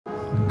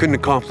couldn't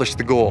accomplish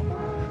the goal.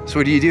 So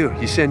what do?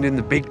 You send in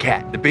the big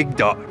cat, the big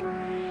dog.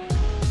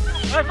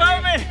 High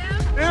five me!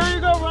 There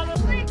you go,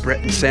 brother! Brett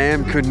and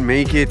Sam couldn't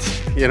make it,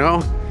 you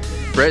know?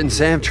 Brett and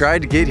Sam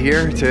tried to get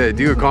here to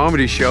do a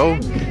comedy show.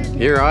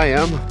 Here I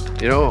am,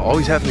 you know,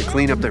 always having to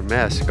clean up their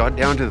mess. Got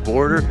down to the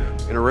border,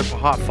 gonna rip a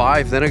hot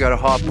 5, then I gotta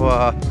hop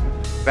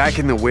back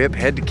in the whip,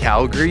 head to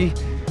Calgary,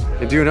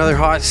 and do another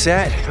hot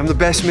set. I'm the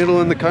best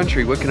middle in the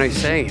country, what can I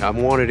say?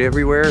 I'm wanted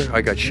everywhere,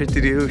 I got shit to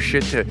do,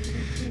 shit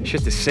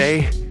to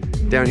say.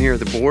 Down here at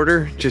the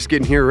border, just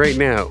getting here right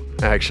now,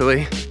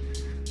 actually.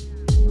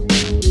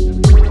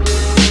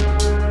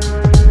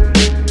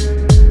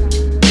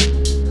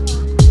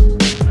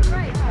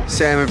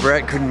 Sam and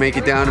Brett couldn't make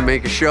it down to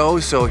make a show,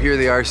 so here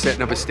they are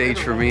setting up a stage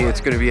for me.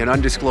 It's gonna be an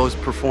undisclosed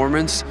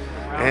performance,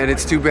 and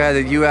it's too bad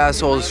that you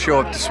assholes show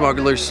up to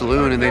Smuggler's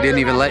Saloon and they didn't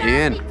even let you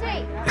in.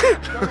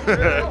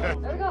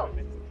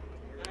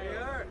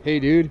 Hey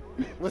dude.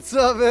 What's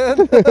up,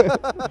 man?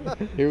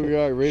 Here we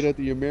are, right at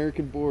the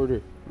American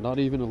border. Not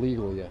even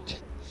illegal yet.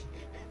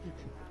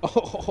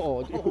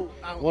 Oh, dude.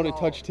 Want to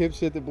touch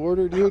tips at the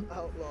border, dude?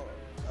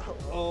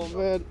 Oh,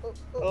 man.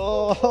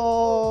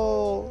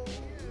 Oh.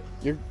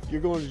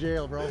 You're going to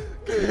jail, bro.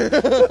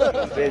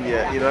 Been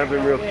yet, you know, I've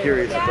been real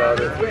curious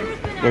about it.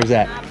 Where's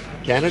that?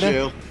 Canada?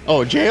 Jail.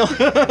 Oh, jail?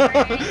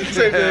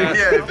 Same thing.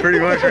 Yeah, pretty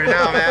much right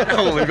now, man.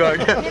 Oh my God.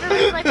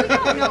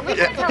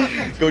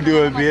 Go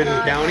do a bid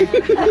in county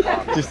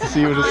just to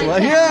see what it's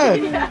like.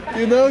 Yeah,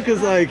 you know,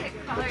 because like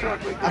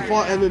I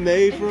fought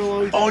MMA for a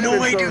long time. Oh no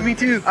way, dude, me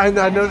too. I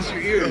noticed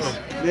your ears.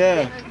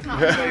 Yeah.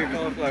 Your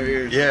cauliflower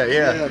ears.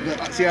 Yeah.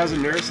 But, see, I was a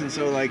nurse, and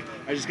so like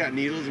I just got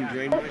needles and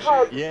drained my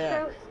shit.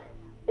 Yeah. Truth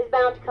is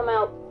bound to come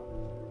out,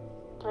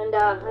 and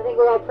I think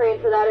we're all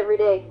praying for that every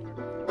day.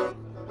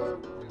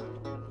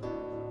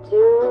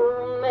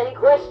 Too many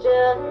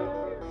questions,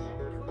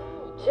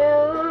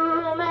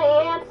 too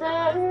many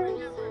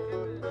answers,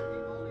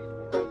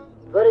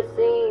 but it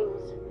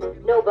seems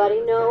nobody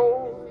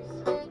knows.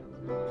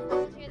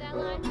 Hear that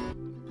line?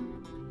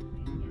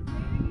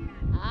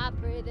 I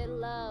pray that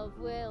love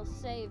will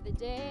save the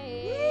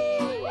day.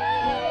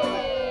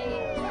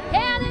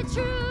 Yeah, the truth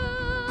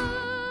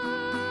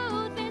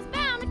is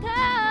bound to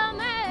come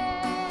out.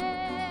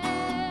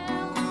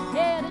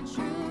 Yeah, the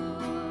truth.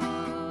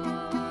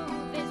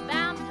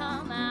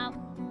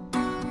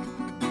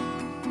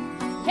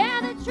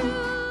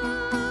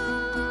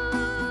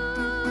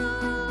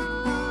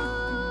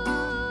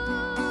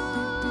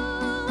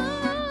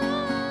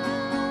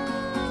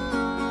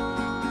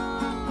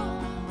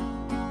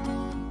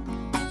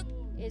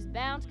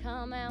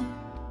 Come out.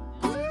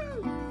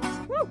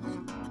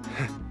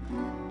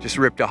 Just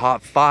ripped a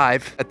hot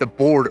 5 at the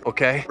border,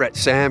 okay? Brett,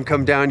 Sam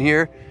come down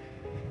here.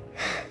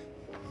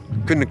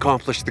 Couldn't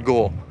accomplish the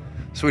goal.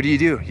 So what do?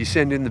 You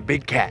send in the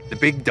big cat, the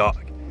big dog.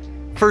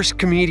 First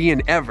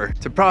comedian ever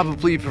to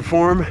probably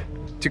perform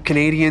to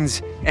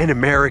Canadians and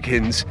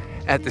Americans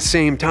at the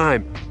same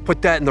time.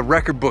 Put that in the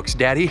record books,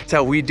 daddy. That's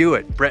how we do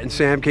it. Brett and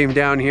Sam came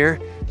down here,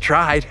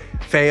 tried,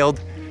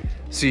 failed.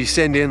 So you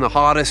send in the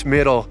hottest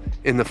middle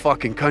in the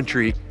fucking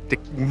country to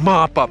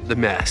mop up the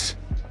mess.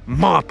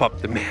 Mop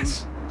up the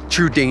mess.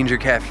 True Danger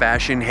Cat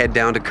fashion, head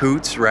down to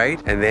Coutts,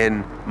 right? And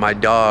then my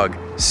dog,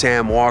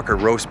 Sam Walker,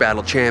 roast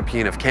battle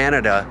champion of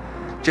Canada,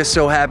 just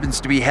so happens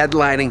to be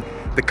headlining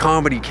the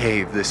Comedy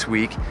Cave this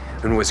week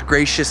and was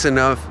gracious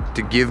enough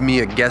to give me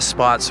a guest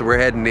spot, so we're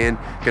heading in.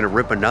 Gonna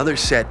rip another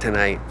set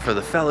tonight for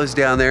the fellas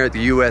down there at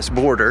the US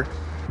border.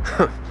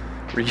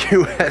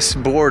 US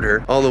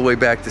border, all the way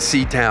back to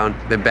Seatown,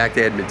 then back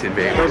to Edmonton,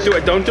 baby. Don't do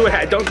it, don't do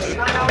it, don't.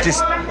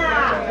 Just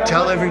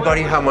tell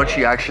everybody how much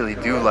you actually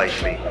do like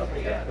me.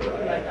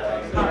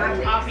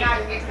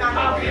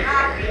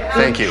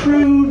 Thank you.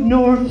 True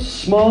north,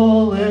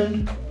 small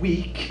and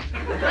weak.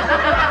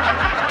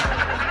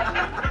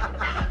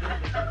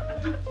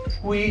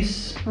 We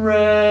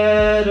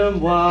spread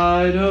 'em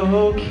wide,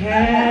 oh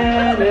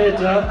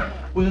Canada,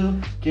 we'll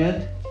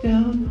get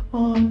down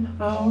on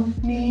our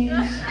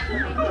knees.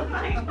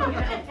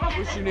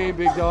 What's your name,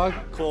 big dog?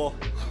 Cool.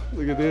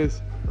 Look at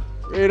this.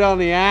 Right on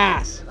the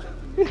ass.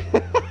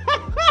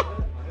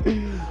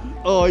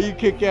 Oh, you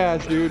kick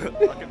ass, dude.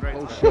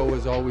 Whole show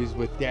is always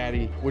with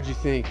Daddy. What'd you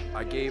think?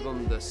 I gave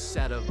him the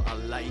set of a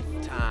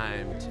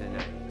lifetime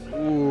tonight.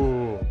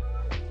 Ooh.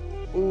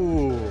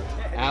 Ooh.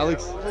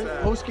 Alex,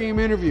 post-game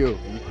interview.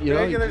 You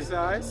know, Regular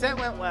size. Set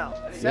went well.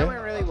 Set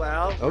went really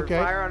well. Okay.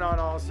 We're firing on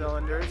all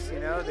cylinders.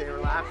 You know, they were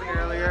laughing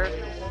earlier.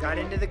 Got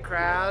into the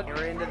crowd. They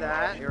were into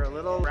that. They were a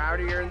little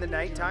rowdier in the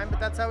nighttime, but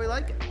that's how we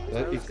like it. So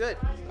it was good.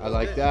 I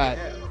like that.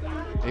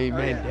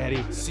 Amen,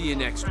 Daddy. See you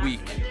next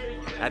week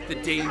at the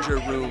Danger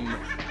Room,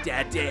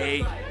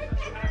 Daddy.